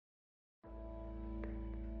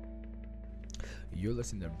You're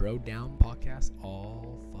listening to Bro Down Podcast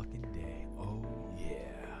all fucking day. Oh, yeah.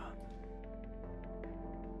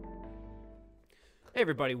 Hey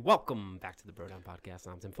everybody, welcome back to the Bro Down Podcast.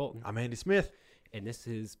 I'm Tim Fulton. I'm Andy Smith. And this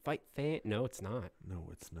is Fight Fan. No, it's not. No,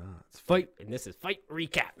 it's not. It's Fight. And this is Fight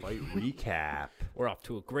Recap. Fight Recap. We're off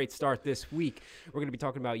to a great start this week. We're going to be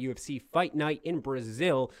talking about UFC Fight Night in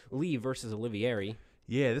Brazil. Lee versus Olivieri.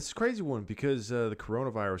 Yeah, this is a crazy one because the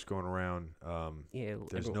coronavirus going around.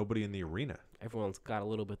 There's nobody in the arena. Everyone's got a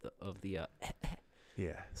little bit of the...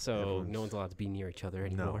 Yeah. So no one's allowed to be near each other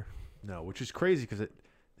anymore. No, which is crazy because I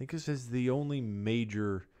think this is the only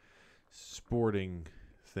major sporting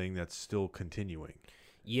thing that's still continuing.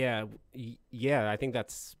 Yeah, I think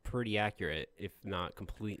that's pretty accurate, if not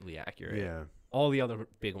completely accurate. Yeah. All the other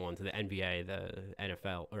big ones, the NBA, the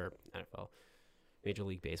NFL, Major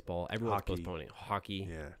League Baseball, everyone's Hockey. postponing. Hockey.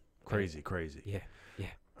 Yeah. Crazy. Yeah.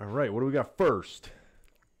 All right, what do we got first?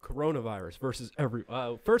 Coronavirus versus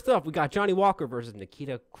first off, we got Johnny Walker versus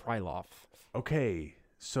Nikita Krylov. Okay,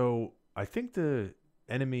 so I think the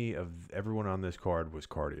enemy of everyone on this card was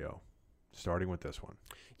cardio, starting with this one.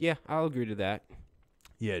 Yeah, I'll agree to that.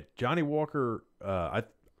 Yeah, Johnny Walker, I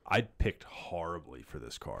picked horribly for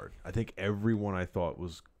this card. I think everyone I thought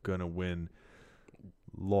was going to win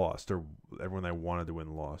lost, or everyone I wanted to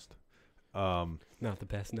win lost. Not the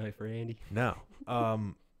best night for Andy. No.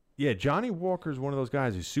 Yeah, Johnny Walker's one of those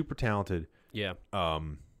guys who's super talented. Yeah.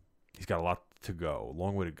 He's got a lot to go, a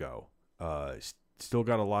long way to go. Still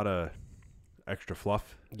got a lot of extra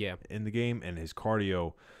fluff in the game, and his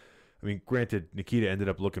cardio. I mean, granted, Nikita ended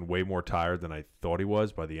up looking way more tired than I thought he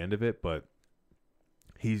was by the end of it, but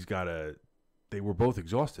they were both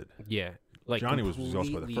exhausted. Yeah. Like Johnny was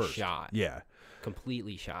exhausted by the first. Shot. Yeah.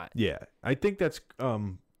 Completely shot. Yeah. I think that's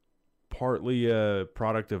partly a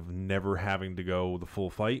product of never having to go the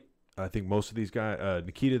full fight. I think most of these guys,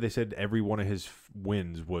 Nikita, they said every one of his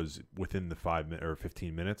wins was within the 5 minutes or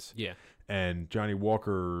 15 minutes. Yeah. And Johnny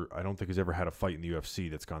Walker, I don't think has ever had a fight in the UFC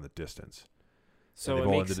that's gone the distance. So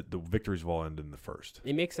the victories have all ended in the first.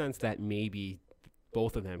 It makes sense that maybe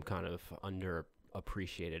both of them kind of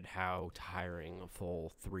underappreciated how tiring a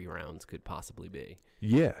full 3 rounds could possibly be.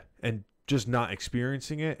 Yeah, and just not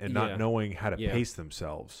experiencing it and not knowing how to pace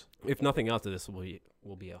themselves. If nothing else, this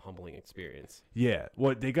will be a humbling experience. Yeah,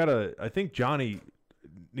 well, I think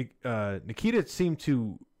Nikita seemed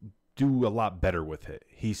to do a lot better with it.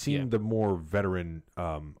 He seemed the more veteran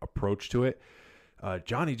approach to it.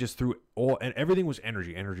 Johnny just threw and everything was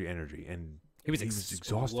energy, and he was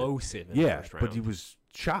exhausted. In the first round. But he was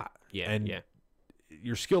shot. And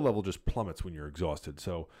your skill level just plummets when you're exhausted.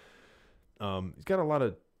 So he's got a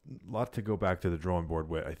lot to go back to the drawing board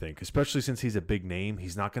with, I think, especially since he's a big name.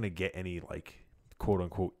 He's not going to get any quote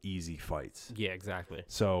unquote easy fights. Yeah, exactly.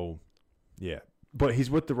 So yeah, but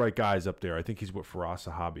he's with the right guys up there. I think he's with Faraz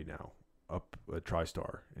Sahabi now up at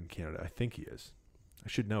TriStar in Canada. I think he is. I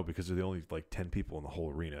should know because they're the only 10 people in the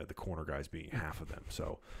whole arena, the corner guys being half of them.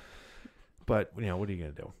 So, but what are you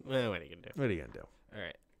going to do? Well, what are you going to do? What are you going to do? All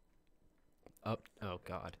right.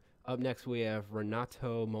 Up next, we have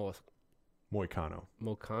Renato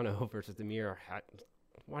Moicano versus Demir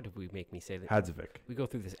Why did we make me say that? Hadzovic. We go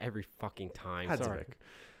through this every fucking time. Hadzovic. Sorry.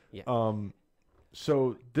 Yeah.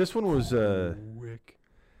 So this one was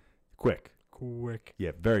quick.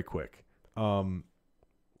 Yeah, very quick.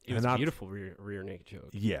 It was a beautiful rear naked choke.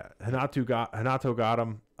 Yeah, Hanato got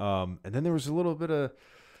him. And then there was a little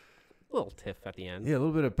tiff at the end. Yeah, a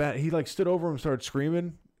little bit of bad. He stood over him and started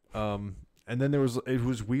screaming. And then it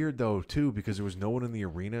was weird though too because there was no one in the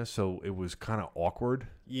arena, so it was kind of awkward.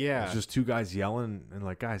 Yeah, it was just 2 guys yelling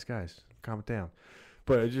and guys, calm it down.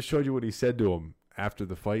 But I just showed you what he said to him after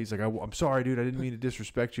the fight. He's like, I'm sorry, dude. I didn't mean to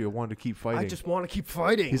disrespect you. I wanted to keep fighting. I just want to keep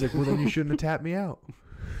fighting. He's like, well, then you shouldn't have tapped me out.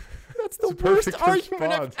 That's the worst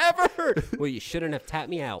argument I've ever heard. Well, you shouldn't have tapped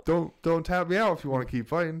me out. Don't tap me out if you want to keep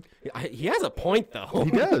fighting. He has a point though.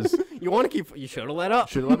 He does. You should have let up.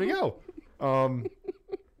 Should have let me go.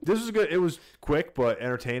 This was good. It was quick but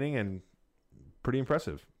entertaining and pretty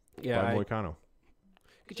impressive. Yeah, by Moicano.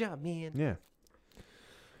 Good job, man. Yeah.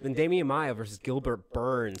 Then Damian Maia versus Gilbert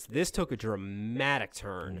Burns. This took a dramatic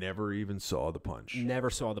turn. Never even saw the punch. Never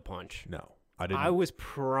saw the punch. No, I didn't. I was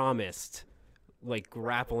promised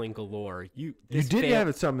grappling galore. You did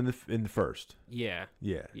have some in the first. Yeah.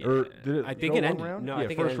 Yeah. Or I think it ended. No, I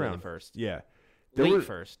think it ended in the first. Yeah.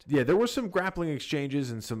 First. Yeah, there was some grappling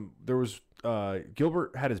exchanges and there was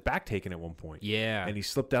Gilbert had his back taken at one point. Yeah. And he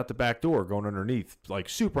slipped out the back door going underneath,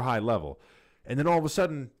 super high level. And then all of a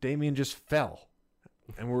sudden, Damian just fell.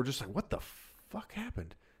 And we were just like, what the fuck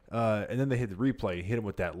happened? And then they hit the replay, hit him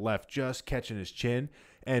with that left, just catching his chin.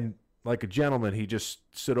 And like a gentleman, he just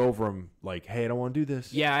stood over him like, "Hey, I don't want to do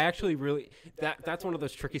this." Yeah, I actually really that's one of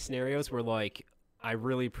those tricky scenarios where like I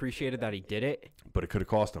really appreciated that he did it, But it could have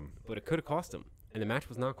cost him. but it could have cost him, and the match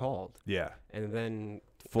was not called. Yeah. And then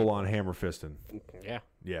Full on hammer fisting. yeah,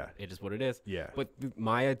 Yeah. it is what it is. Yeah. But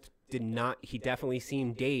Maya did not. He definitely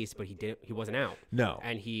seemed dazed, but he wasn't out, No.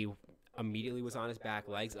 and he immediately was on his back,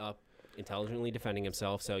 legs up, intelligently defending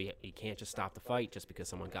himself. So he can't just stop the fight just because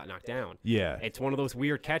someone got knocked down. Yeah. It's one of those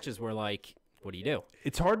weird catches where like, what do you do?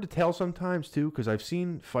 It's hard to tell sometimes too, because I've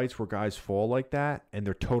seen fights where guys fall like that and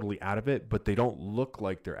they're totally out of it, but they don't look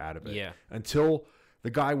like they're out of it. Yeah. Until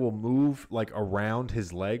the guy will move like around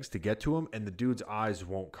his legs to get to him, and the dude's eyes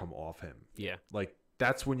won't come off him. Yeah. Like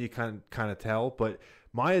that's when you kind of tell. But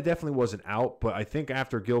Maya definitely wasn't out. But I think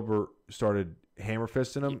after Gilbert started hammer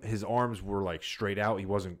fisting him, his arms were like straight out. He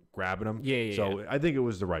wasn't grabbing him. Yeah. So I think it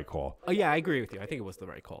was the right call. Oh yeah, I agree with you. I think it was the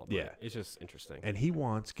right call. But Yeah. it's just interesting. And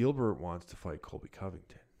Gilbert wants to fight Colby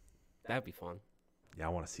Covington. That'd be fun. Yeah, I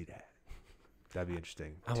want to see that. That'd be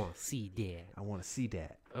interesting. I want to see that. I want to see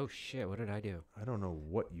that. Oh shit! What did I do? I don't know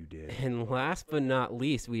what you did. And last but not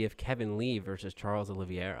least, we have Kevin Lee versus Charles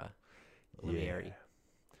Oliveira. Olivieri. Yeah.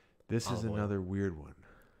 This is Olive oil. another weird one.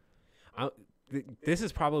 This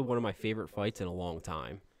is probably one of my favorite fights in a long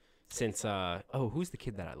time. Since who's the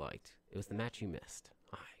kid that I liked? It was the match you missed.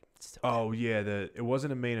 Oh yeah, it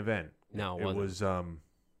wasn't a main event. No, It was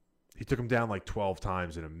he took him down like 12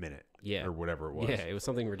 times in a minute. Yeah. Or whatever it was. Yeah, it was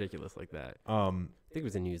something ridiculous like that. I think it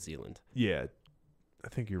was in New Zealand. Yeah. I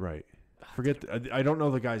think you're right. Forget I don't know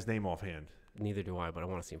the guy's name offhand. Neither do I, but I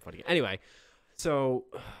want to see him fight again. Anyway, so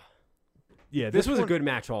Yeah, this was a one- good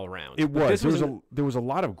match all around. It But was. this There was a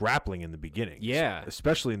lot of grappling in the beginning. Yeah.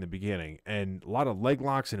 Especially in the beginning, and a lot of leg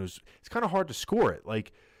locks, and it's kind of hard to score it.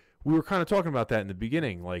 Like we were kind of talking about that in the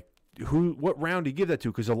beginning, like what round do you give that to?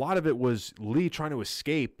 Because a lot of it was Lee trying to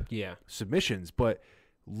escape Yeah. submissions, but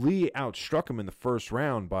Lee outstruck him in the first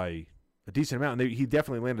round by a decent amount, and he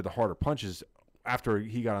definitely landed the harder punches. After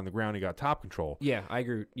he got on the ground, he got top control. Yeah, I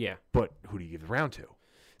agree. Yeah. But who do you give the round to?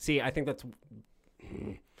 See, I think that's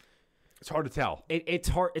It's hard to tell. it's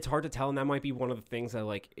hard to tell, and that might be one of the things that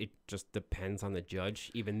like it just depends on the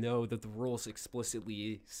judge, even though the rules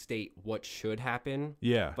explicitly state what should happen.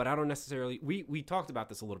 Yeah. But I don't necessarily we talked about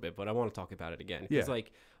this a little bit, but I want to talk about it again. Because Yeah.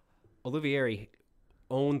 like Olivieri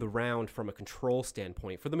owned the round from a control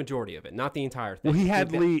standpoint for the majority of it, not the entire thing. Well, he had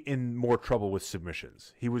The- Lee in more trouble with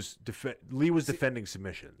submissions. Lee was defending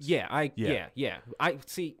submissions. Yeah, Yeah. I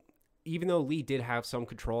see. Even though Lee did have some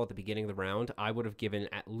control at the beginning of the round, I would have given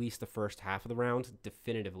at least the first half of the round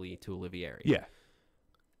definitively to Olivieri. Yeah.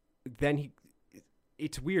 Then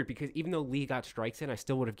it's weird because even though Lee got strikes in, I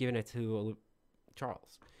still would have given it to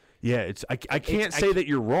Charles. Yeah, I can't say that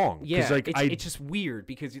you're wrong. 'Cause, Yeah, like, it's just weird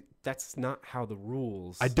because that's not how the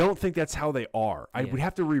rules. I don't think that's how they are. I Yeah. would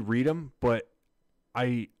have to reread them, but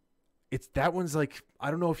it's that one's like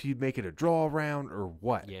I don't know if you'd make it a draw round or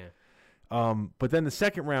what. Yeah. But then the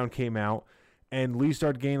second round came out, and Lee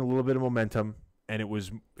started gaining a little bit of momentum, and it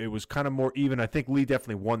was kind of more even. I think Lee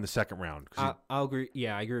definitely won the second round. 'Cause I'll agree.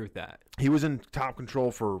 Yeah, I agree with that. he was in top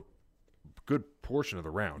control for a good portion of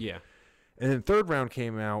the round. Yeah. And then third round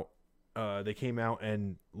came out. They came out,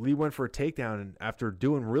 and Lee went for a takedown, and after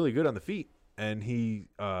doing really good on the feet, and he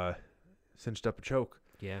cinched up a choke.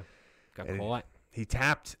 Yeah. Got And caught. He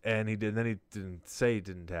tapped, and he did. Then he didn't say he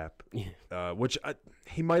didn't tap, Yeah. which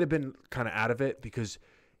he might have been kind of out of it because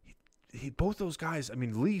he both those guys. I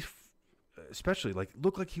mean, Lee, especially, like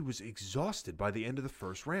looked like he was exhausted by the end of the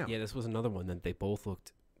first round. Yeah, this was another one that they both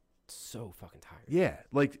looked so fucking tired. Yeah,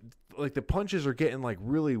 like the punches are getting like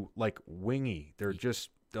really like wingy. They're just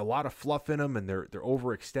a lot of fluff in them, and they're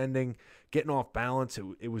overextending, getting off balance.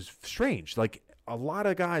 It was strange. Like a lot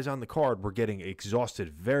of guys on the card were getting exhausted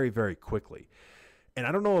very, very quickly. And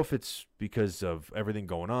I don't know if it's because of everything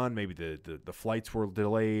going on. Maybe the flights were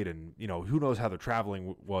delayed, and who knows how the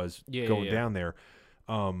traveling was going down there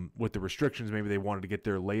with the restrictions. Maybe they wanted to get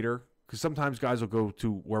there later. Because sometimes guys will go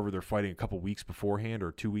to wherever they're fighting a couple weeks beforehand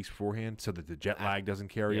or 2 weeks beforehand so that the jet lag doesn't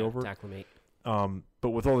carry over. To acclimate. But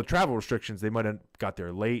with all the travel restrictions, they might have got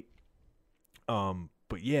there late.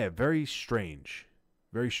 But yeah, very strange.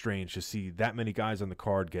 Very strange to see that many guys on the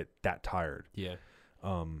card get that tired. Yeah.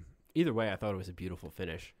 Either way, I thought it was a beautiful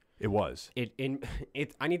finish. It was.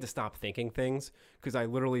 I need to stop thinking things because I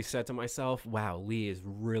literally said to myself, wow, Lee is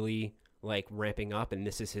really like ramping up and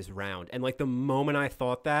this is his round. And like the moment I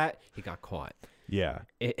thought that, he got caught. Yeah.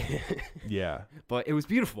 Yeah. But it was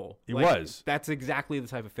beautiful. It Like, was. That's exactly the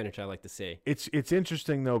type of finish I like to see. It's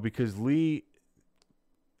interesting though because Lee's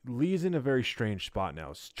in a very strange spot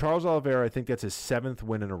now. Charles Oliveira, I think that's his 7th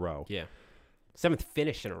win in a row. Yeah. 7th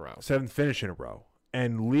finish in a row. 7th finish in a row.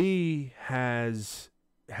 And Lee has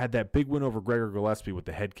had that big win over Gregor Gillespie with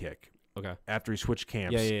the head kick Okay. after he switched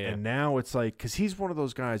camps. Yeah. And now it's like, because he's one of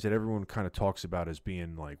those guys that everyone kind of talks about as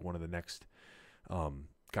being like one of the next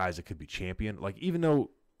guys that could be champion. Like, even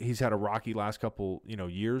though he's had a rocky last couple,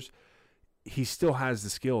 years, he still has the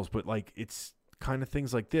skills. But like, it's kind of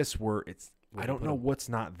things like this where I don't know what's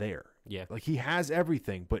not there. Yeah. Like, he has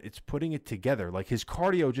everything, but it's putting it together. Like, his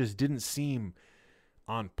cardio just didn't seem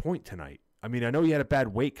on point tonight. I mean, I know he had a bad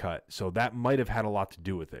weight cut, so that might have had a lot to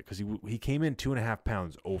do with it because he came in 2.5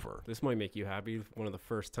 pounds over. This might make you happy. One of the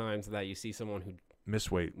first times that you see someone who Miss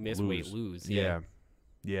weight lose.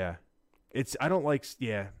 Yeah. It's I don't like.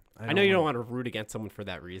 Yeah. I know you don't want to root against someone for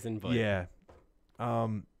that reason, but yeah.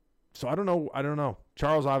 So I don't know.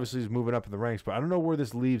 Charles obviously is moving up in the ranks, but I don't know where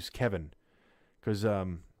this leaves Kevin, because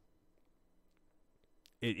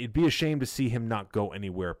it'd be a shame to see him not go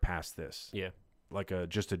anywhere past this. Yeah. Like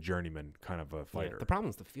just a journeyman kind of a fighter. Yeah. The problem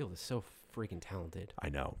is the field is so freaking talented. I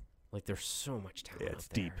know. Like, there's so much talent. Yeah, it's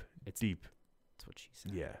out there. deep. It's deep. That's what she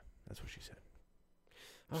said. Yeah, that's what she said.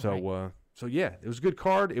 All So right. so yeah, it was a good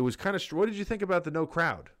card. It was kind of. What did you think about the no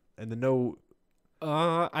crowd and the no?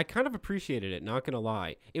 I kind of appreciated it, not gonna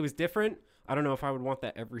lie. It was different. I don't know if I would want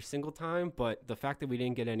that every single time, but the fact that we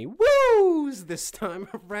didn't get any woos this time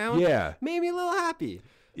around made me a little happy.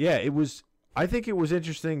 Yeah, it was. I think it was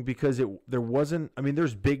interesting because there wasn't. I mean,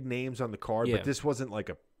 there's big names on the card, Yeah. but this wasn't like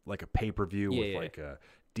a pay-per-view with Yeah. like a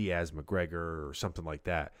Diaz McGregor or something like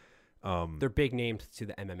that. They're big names to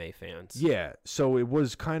the MMA fans. Yeah, so it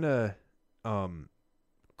was kind of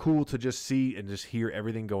cool to just see and just hear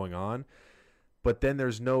everything going on, but then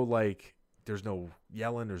there's no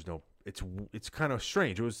yelling. There's no. It's kind of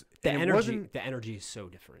strange. It was The and it energy. wasn't- The energy is so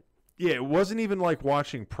different. Yeah, it wasn't even like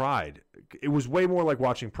watching Pride. It was way more like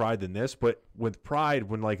watching Pride than this. But with Pride,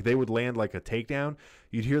 when like they would land like a takedown,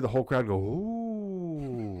 you'd hear the whole crowd go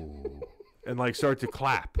ooh, and like start to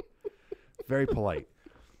clap. Very polite.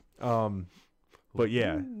 But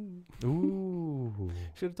yeah, ooh,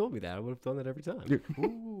 Should have told me that. I would have done that every time.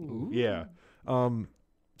 ooh, yeah.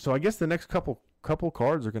 So I guess the next couple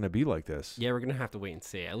cards are going to be like this. Yeah, we're gonna have to wait and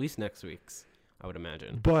see. At least next week's, I would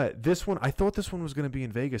imagine. But this one, I thought this one was going to be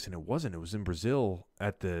in Vegas, and it wasn't. It was in Brazil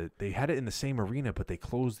they had it in the same arena, but they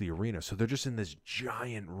closed the arena. So they're just in this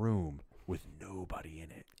giant room with nobody in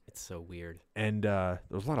it. It's so weird. And there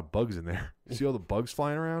was a lot of bugs in there. See all the bugs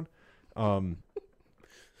flying around?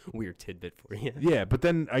 Weird tidbit for you. Yeah, but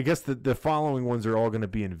then I guess the following ones are all going to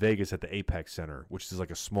be in Vegas at the Apex Center, which is like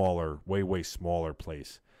a smaller, way smaller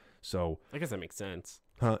place. So, I guess that makes sense.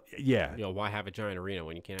 yeah. Why have a giant arena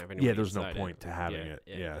when you can't have anyone? Yeah, there's no inside point to having it.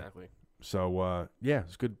 Yeah, Yeah. exactly. So, yeah,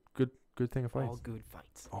 it's good thing of fights. All good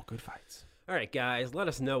fights. All good fights. All right, guys, let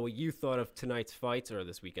us know what you thought of tonight's fights or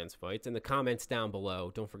this weekend's fights in the comments down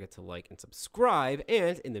below. Don't forget to like and subscribe.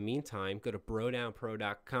 And in the meantime, go to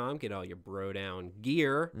brodownpro.com, get all your Bro Down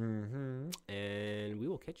gear, and we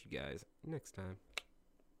will catch you guys next time.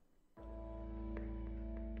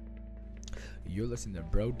 You're listening to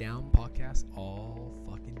Bro Down Podcast all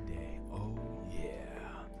fucking day. Oh,